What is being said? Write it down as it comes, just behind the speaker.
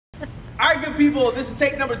All right, good people, this is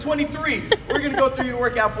take number 23. We're gonna go through your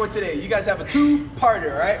workout for today. You guys have a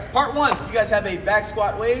two-parter, all right? Part one, you guys have a back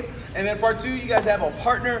squat wave, and then part two, you guys have a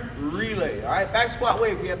partner relay, all right? Back squat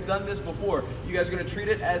wave, we have done this before. You guys are gonna treat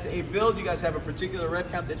it as a build. You guys have a particular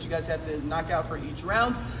rep count that you guys have to knock out for each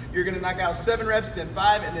round. You're gonna knock out 7 reps, then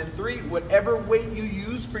 5, and then 3. Whatever weight you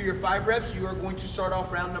use for your 5 reps, you are going to start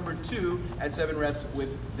off round number 2 at 7 reps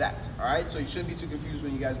with that, all right? So you shouldn't be too confused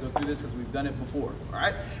when you guys go through this because we've done it before, all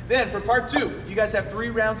right? Then for part 2, you guys have 3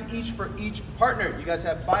 rounds each for each partner. You guys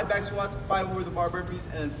have 5 back squats, 5 over the bar burpees,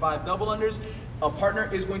 and then 5 double unders. A partner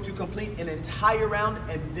is going to complete an entire round,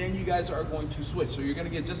 and then you guys are going to switch. So you're gonna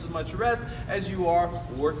get just as much rest as you are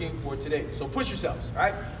working for today. So push yourselves, all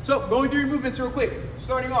right? So going through your movements real quick,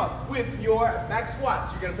 starting off with your back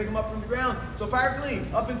squats. You're gonna pick them up from the ground. So power clean,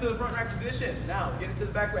 up into the front rack position. Now get into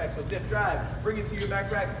the back rack, so dip drive, bring it to your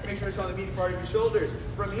back rack, make sure it's on the meaty part of your shoulders.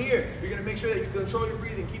 From here, you're gonna make sure that you control your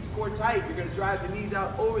breathing, keep the core tight. You're gonna drive the knees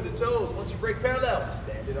out over the toes. Once you break parallel,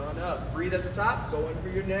 stand it on up. Breathe at the top, go in for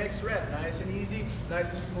your next rep. Nice and easy,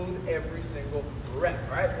 nice and smooth every single rep,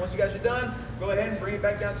 all right? Once you guys are done, go ahead and bring it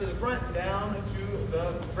back down to the front, down to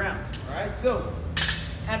the ground, all right? So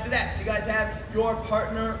after that, you guys have your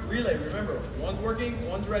partner relay. Remember, one's working,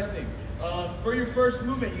 one's resting. For your first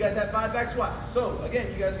movement, you guys have 5 back squats. So again,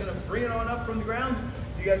 you guys are gonna bring it on up from the ground.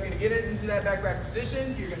 You guys are gonna get it into that back rack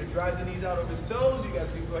position. You're gonna drive the knees out over the toes. You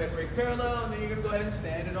guys can go ahead and break parallel, and then you're gonna go ahead and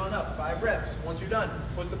stand it on up. 5 reps. Once you're done,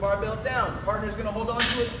 put the barbell down. Partner's gonna hold on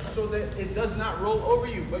to it so that it does not roll over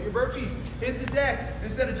you. But your burpees, hit the deck.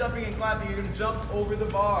 Instead of jumping and clapping, you're gonna jump over the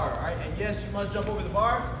bar, all right? And yes, you must jump over the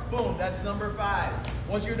bar. Boom, that's number 5.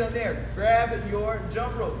 Once you're done there, grab your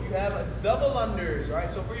jump rope. You have a double unders, all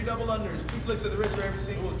right? So for your double unders, 2 flicks of the wrist for every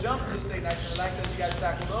single jump. Just stay nice and relaxed as you guys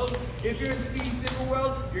tackle those. If you're in speedy single world,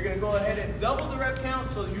 you're gonna go ahead and double the rep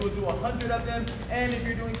count, so you will do 100 of them. And if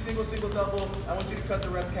you're doing single, double, I want you to cut the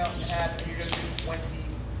rep count in half, and you're gonna do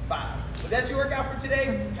 25. So that's your workout for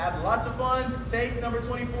today. Have lots of fun. Take number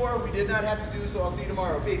 24. We did not have to do, so I'll see you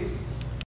tomorrow. Peace.